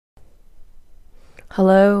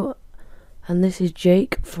Hello, and this is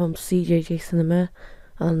Jake from CJJ Cinema,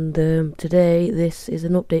 and today this is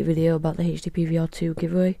an update video about the HTP VR2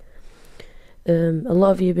 giveaway. A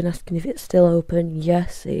lot of you have been asking if it's still open.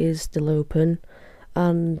 Yes, it is still open,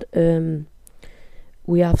 and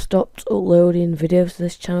we have stopped uploading videos to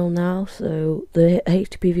this channel now, so the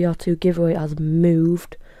HTP VR2 giveaway has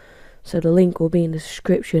moved, so the link will be in the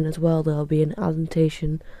description as well. There'll be an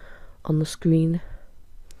annotation on the screen,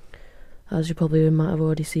 as you probably might have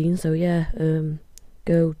already seen. So yeah,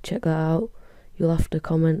 go check that out. You'll have to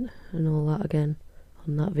comment and all that again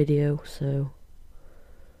on that video. So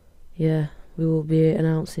yeah, we will be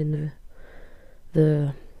announcing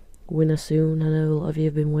the winner soon. I know a lot of you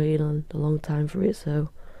have been waiting on a long time for it, so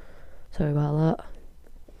sorry about that.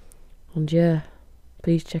 And yeah,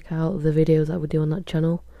 please check out the videos that we do on that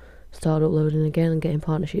channel. Start uploading again and getting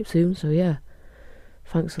partnership soon. So yeah,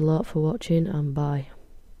 thanks a lot for watching and bye.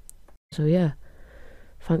 So yeah,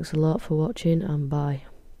 thanks a lot for watching and bye.